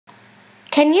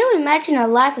Can you imagine a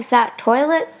life without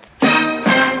toilets?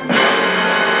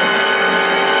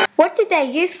 What did they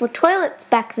use for toilets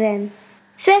back then?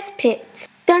 Cesspits,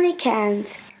 dunny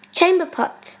cans, chamber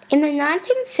pots. In the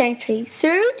 19th century,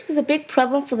 sewerage was a big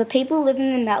problem for the people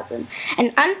living in Melbourne,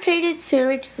 and untreated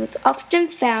sewerage was often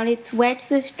found its way to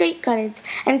the street gutters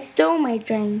and stormway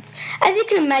drains. As you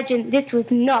can imagine, this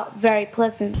was not very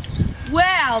pleasant.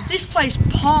 Wow, this place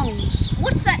pongs.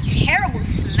 What's that terrible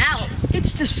smell?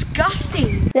 It's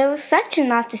disgusting. There was such a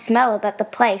nasty smell about the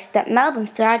place that Melbourne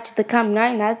started to become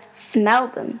known as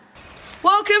Smellbourne.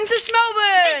 Welcome to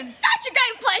Smellbourne! Such a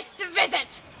great place to visit!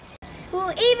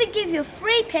 We'll even give you a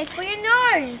free peck for your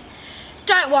nose.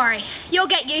 Don't worry, you'll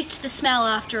get used to the smell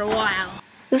after a while.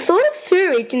 The thought of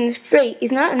sewerage in the street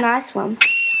is not a nice one.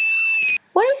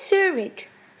 What is sewerage?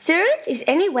 Sewerage is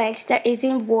any waste that is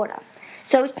in water.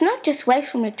 So it's not just waste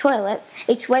from your toilet,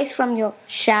 it's waste from your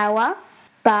shower,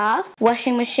 bath,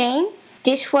 washing machine,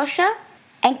 dishwasher,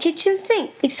 and kitchen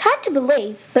sink. It's hard to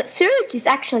believe, but sewerage is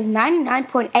actually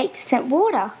 99.8%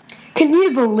 water. Can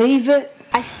you believe it?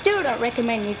 I still don't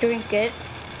recommend you drink it.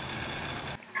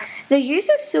 The use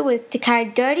of sewers to carry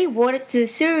dirty water to the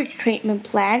sewage treatment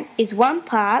plant is one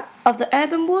part of the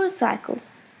urban water cycle.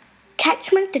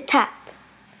 Catchment to tap,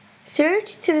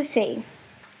 sewage to the sea,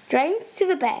 drains to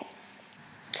the bay.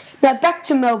 Now back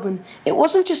to Melbourne. It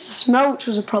wasn't just the smell which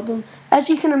was a problem. As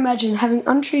you can imagine, having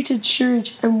untreated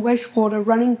sewage and wastewater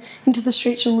running into the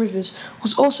streets and rivers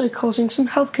was also causing some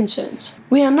health concerns.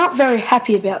 We are not very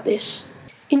happy about this.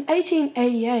 In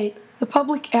 1888, the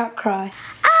public outcry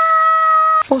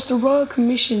forced a royal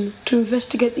commission to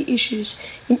investigate the issues.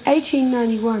 In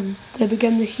 1891, they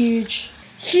began the huge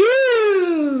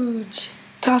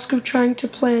task of trying to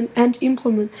plan and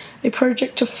implement a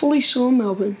project to fully sewer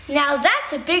Melbourne. Now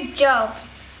that's a big job.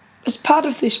 As part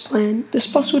of this plan, the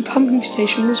Spotswood pumping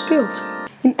station was built.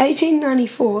 In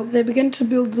 1894, they began to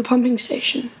build the pumping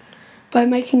station by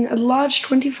making a large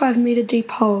 25-metre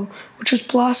deep hole, which was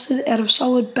blasted out of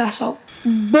solid basalt.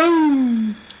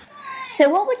 Boom! So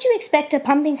what would you expect a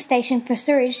pumping station for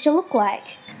sewage to look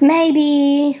like?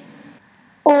 Maybe...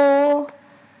 Or...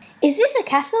 Is this a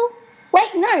castle? Wait,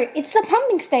 no, it's the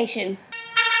pumping station.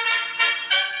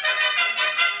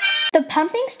 The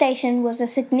pumping station was of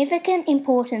significant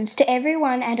importance to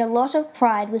everyone, and a lot of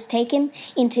pride was taken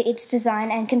into its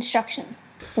design and construction.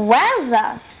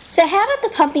 Wowza! So how did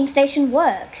the pumping station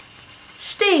work?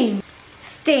 Steam.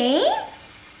 Steam?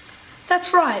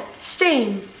 That's right,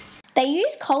 steam. They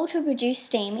used coal to produce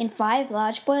steam in 5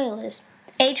 large boilers.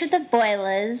 Each of the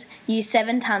boilers used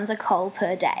 7 tonnes of coal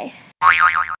per day.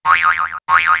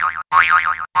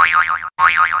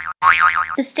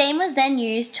 The steam was then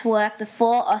used to work the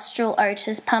 4 Austral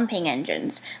Otis pumping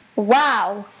engines.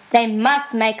 Wow! They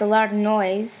must make a lot of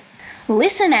noise.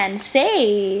 Listen and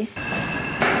see!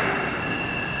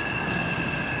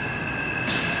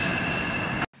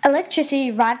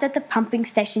 Electricity arrived at the pumping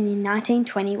station in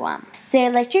 1921. The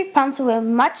electric pumps were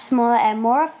much smaller and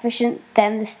more efficient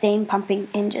than the steam pumping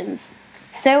engines.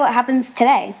 So what happens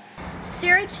today?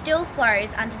 Sewage still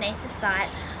flows underneath the site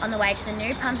on the way to the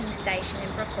new pumping station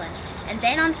in Brooklyn, and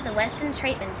then onto the Western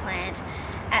Treatment Plant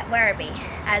at Werribee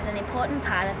as an important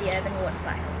part of the urban water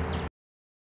cycle.